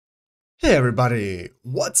Hey everybody,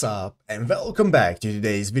 what's up and welcome back to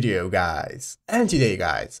today's video guys. And today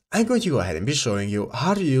guys, I'm going to go ahead and be showing you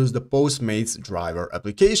how to use the Postmates driver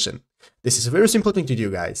application. This is a very simple thing to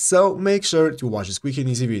do guys, so make sure to watch this quick and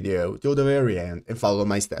easy video till the very end and follow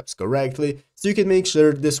my steps correctly so you can make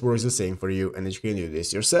sure this works the same for you and that you can do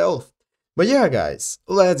this yourself. But yeah guys,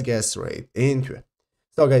 let's get straight into it.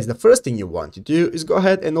 So guys, the first thing you want to do is go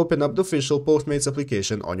ahead and open up the official Postmates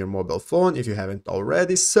application on your mobile phone if you haven't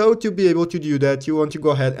already. So to be able to do that, you want to go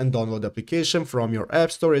ahead and download the application from your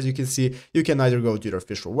app store. As you can see, you can either go to their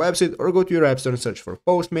official website or go to your app store and search for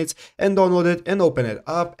Postmates and download it and open it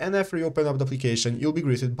up. And after you open up the application, you'll be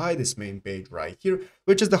greeted by this main page right here,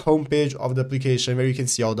 which is the home page of the application where you can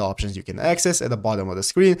see all the options you can access at the bottom of the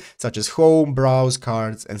screen, such as home, browse,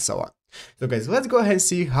 cards, and so on. So guys, let's go ahead and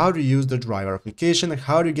see how to use the driver application and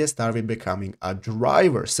how to get started becoming a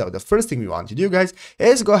driver. So the first thing we want to do guys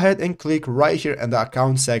is go ahead and click right here in the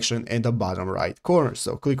account section in the bottom right corner.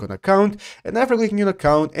 So click on account, and after clicking on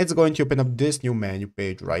account, it's going to open up this new menu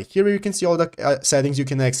page right here where you can see all the settings you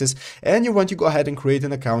can access, and you want to go ahead and create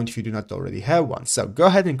an account if you do not already have one. So go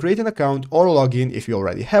ahead and create an account or log in if you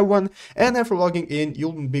already have one, and after logging in,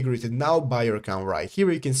 you'll be greeted now by your account right here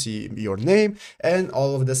where you can see your name and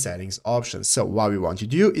all of the settings options. So what we want to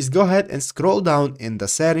do is go ahead and scroll down in the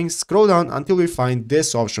settings, scroll down until we find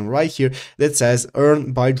this option right here that says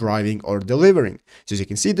earn by driving or delivering. So as you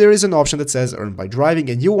can see, there is an option that says earn by driving,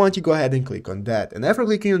 and you want to go ahead and click on that. And after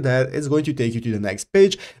clicking on that, it's going to take you to the next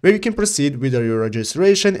page where you can proceed with your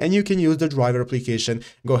registration, and you can use the driver application.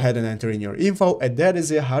 Go ahead and enter in your info, and that is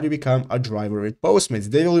it, how to become a driver with Postmates.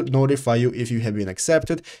 They will notify you if you have been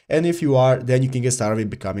accepted, and if you are, then you can get started with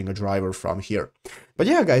becoming a driver from here. But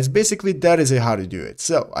yeah guys, basically that is how to do it.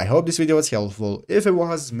 So I hope this video was helpful. If it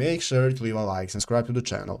was, make sure to leave a like, subscribe to the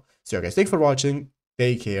channel. So yeah guys, thanks for watching,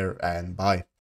 take care and bye.